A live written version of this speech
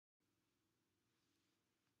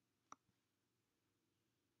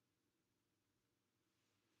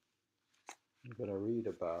I'm going to read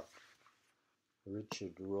about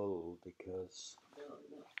Richard Rolle because,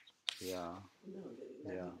 yeah,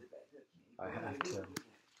 I have to.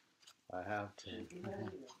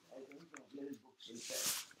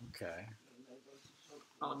 Okay.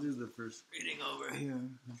 I'll do the first reading over here.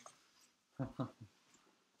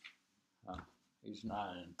 He's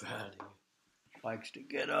not in bed. He likes to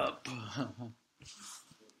get up.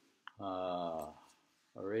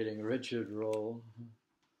 Reading Richard Rolle,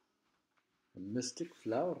 The Mystic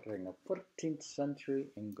Flowering of 14th Century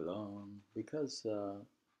England, because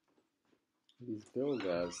he's billed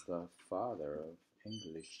as the father of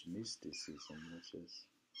English mysticism, which is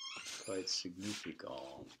quite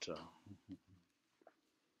significant.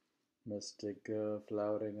 Mystic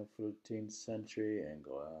Flowering of 14th Century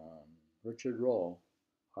England. Richard Rolle,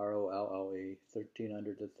 R-O-L-L-E,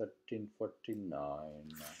 1300 to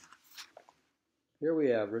 1349. Here we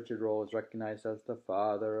have Richard Rolle is recognized as the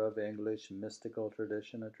father of English mystical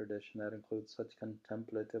tradition, a tradition that includes such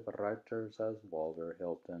contemplative writers as Walter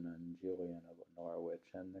Hilton and Julian of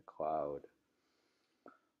Norwich, and the Cloud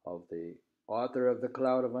of the author of The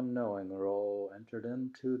Cloud of Unknowing. Rolle entered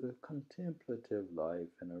into the contemplative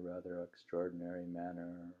life in a rather extraordinary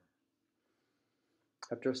manner.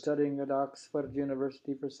 After studying at Oxford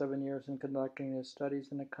University for 7 years and conducting his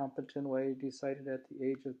studies in a competent way, he decided at the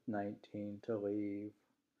age of 19 to leave,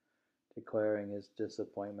 declaring his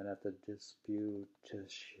disappointment at the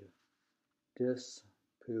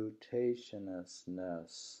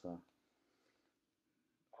disputatiousness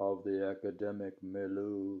of the academic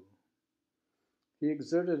milieu. He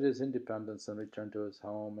exerted his independence and returned to his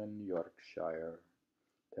home in Yorkshire.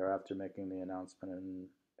 Thereafter, making the announcement and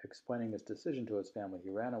explaining his decision to his family, he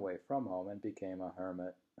ran away from home and became a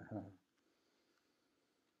hermit.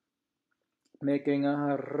 Making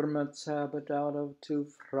a hermit's habit out of two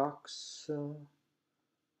frocks,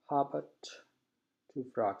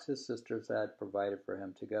 his sisters had provided for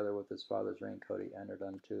him. Together with his father's raincoat, he entered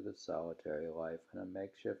into the solitary life in a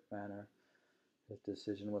makeshift manner. His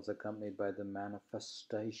decision was accompanied by the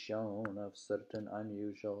manifestation of certain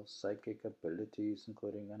unusual psychic abilities,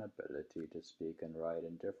 including an ability to speak and write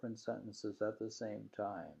in different sentences at the same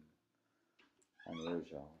time.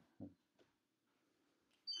 Unusual.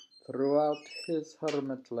 Throughout his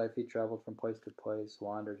hermit life, he traveled from place to place,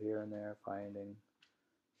 wandered here and there, finding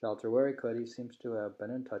shelter where he could. He seems to have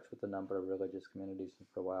been in touch with a number of religious communities and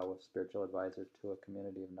for a while was spiritual advisor to a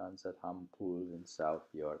community of nuns at Hampool in South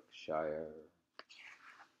Yorkshire.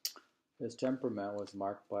 His temperament was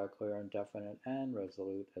marked by a clear and definite and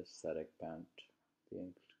resolute aesthetic bent,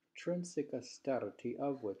 the intrinsic austerity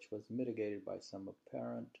of which was mitigated by some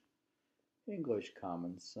apparent English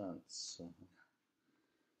common sense.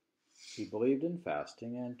 He believed in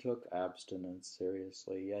fasting and took abstinence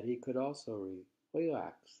seriously, yet he could also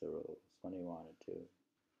relax the rules when he wanted to.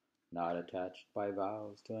 Not attached by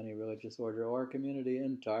vows to any religious order or community,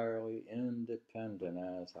 entirely independent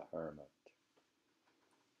as a hermit.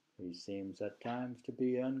 He seems at times to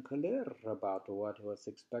be unclear about what was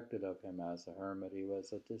expected of him as a hermit. He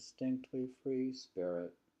was a distinctly free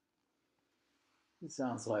spirit. He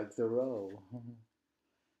sounds like Thoreau.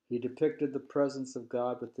 He depicted the presence of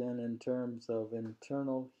God within in terms of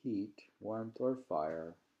internal heat, warmth, or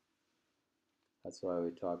fire. That's why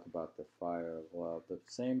we talk about the fire of love. The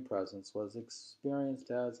same presence was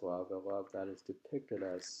experienced as love, a love that is depicted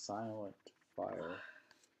as silent fire.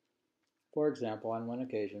 For example, on one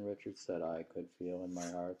occasion, Richard said, "I could feel in my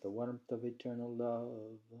heart the warmth of eternal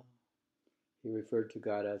love." He referred to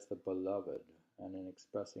God as the beloved, and in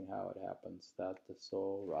expressing how it happens that the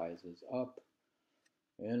soul rises up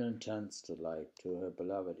in intense delight to her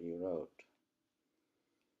beloved, he wrote,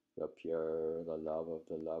 "The purer the love of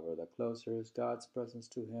the lover, the closer is God's presence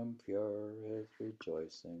to him, purer his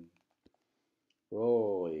rejoicing."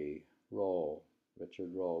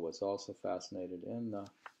 Richard Rolle was also fascinated in the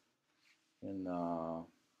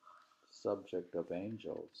subject of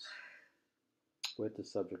angels, which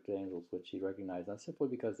he recognized not simply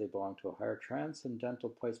because they belong to a higher transcendental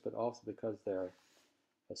place, but also because their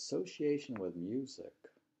association with music.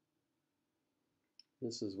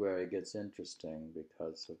 This is where it gets interesting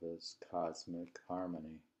because of his cosmic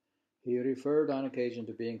harmony. He referred on occasion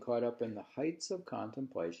to being caught up in the heights of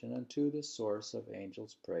contemplation and to the source of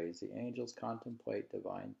angels' praise. The angels contemplate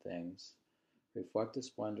divine things, reflect the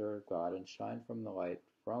splendor of God, and shine from the light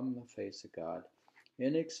from the face of God.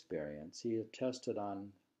 In experience, he attested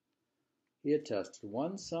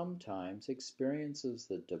one sometimes experiences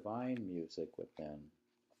the divine music within.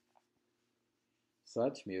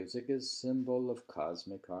 Such music is symbol of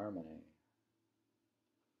cosmic harmony.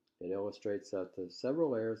 It illustrates that the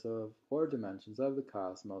several layers of or dimensions of the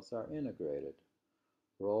cosmos are integrated.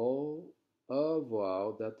 Rolle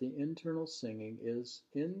avowed that the internal singing is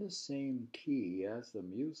in the same key as the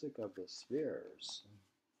music of the spheres.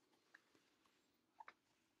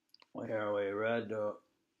 Here we read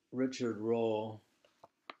Richard Rolle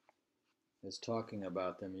is talking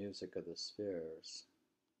about the music of the spheres.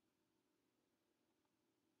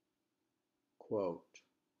 Quote,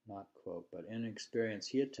 not quote, but in experience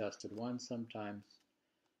he attested one sometimes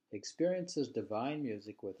experiences divine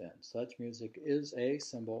music within. Such music is a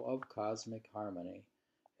symbol of cosmic harmony.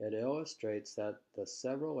 It illustrates that the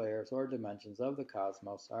several layers or dimensions of the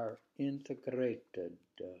cosmos are integrated.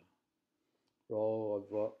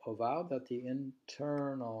 Rolle avowed that the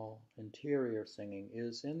interior singing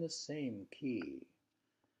is in the same key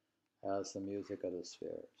as the music of the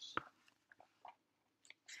spheres.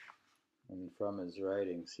 And from his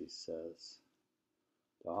writings he says,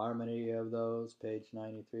 the harmony of those, page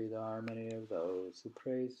 93, the harmony of those who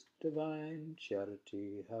praise divine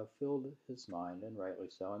charity have filled his mind, and rightly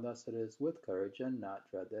so, and thus it is with courage and not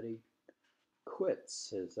dread that he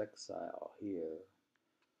quits his exile here.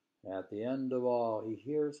 At the end of all, he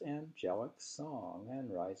hears angelic song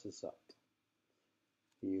and rises up.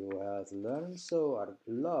 He who has learned so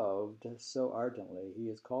loved so ardently, he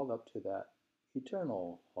is called up to that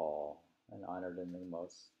eternal hall and honored in the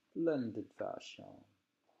most splendid fashion,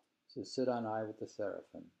 to sit on high with the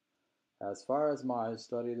seraphim. As far as my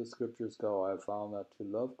study of the scriptures go, I have found that to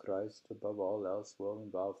love Christ above all else will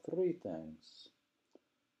involve three things: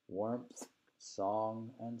 warmth,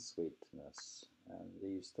 song, and sweetness. And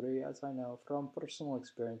these three, as I know from personal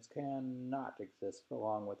experience, cannot exist for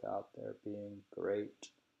long without there being great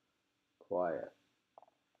quiet.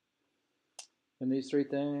 And these three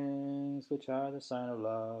things, which are the sign of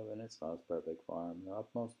love in its most perfect form, the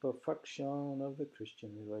utmost perfection of the Christian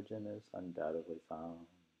religion, is undoubtedly found.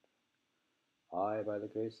 I, by the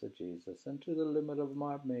grace of Jesus, and to the limit of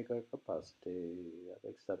my meager capacity,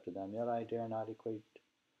 have accepted them, yet I dare not equate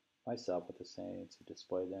myself with the saints who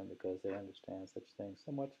display them, because they understand such things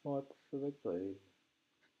so much more perfectly.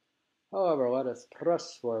 However, let us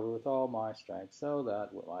press forward with all my strength, so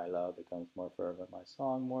that my love becomes more fervent, my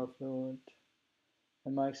song more fluent,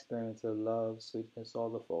 and my experience of love, sweetness all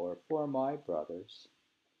the fuller. For my brothers,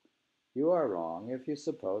 you are wrong if you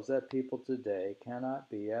suppose that people today cannot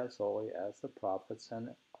be as holy as the prophets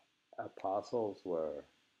and apostles were.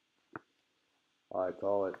 I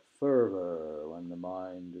call it fervor when the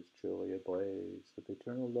mind is truly ablaze with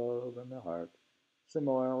eternal love, and the heart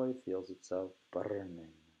similarly feels itself burning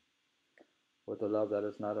with a love that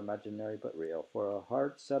is not imaginary but real. For a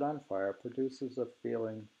heart set on fire produces a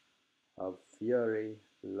feeling of fury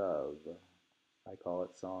love. I call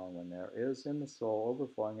it song when there is in the soul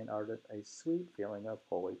overflowing and ardent a sweet feeling of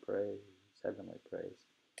holy praise, heavenly praise.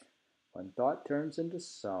 When thought turns into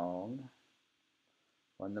song,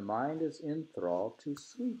 when the mind is enthralled to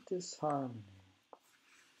sweetest harmony.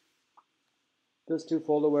 This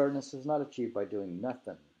twofold awareness is not achieved by doing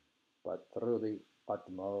nothing, but through the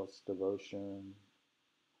utmost devotion.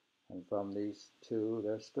 And from these two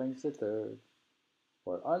there springs the third,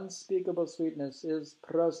 for unspeakable sweetness is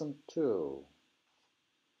present too.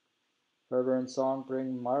 Fervor and song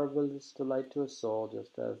bring marvelous delight to a soul,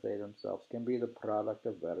 just as they themselves can be the product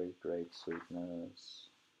of very great sweetness.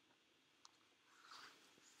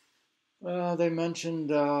 They mentioned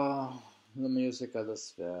the music of the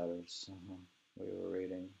spheres. We were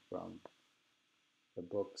reading from the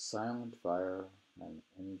book Silent Fire, An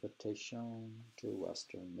Invitation to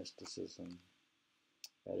Western Mysticism,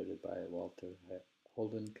 edited by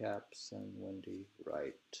Holden Capps and Wendy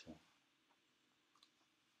Wright.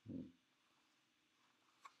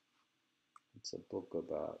 It's a book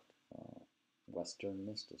about Western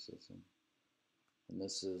mysticism. And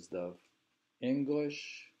this is the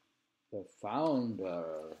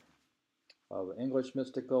founder of English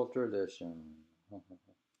mystical tradition.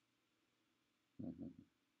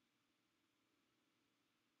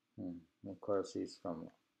 Of course, he's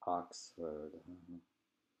from Oxford.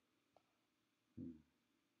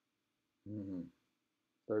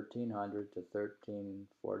 1300 to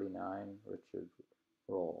 1349, Richard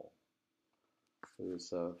Rolle,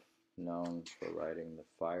 who's known for writing The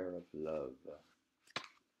Fire of Love.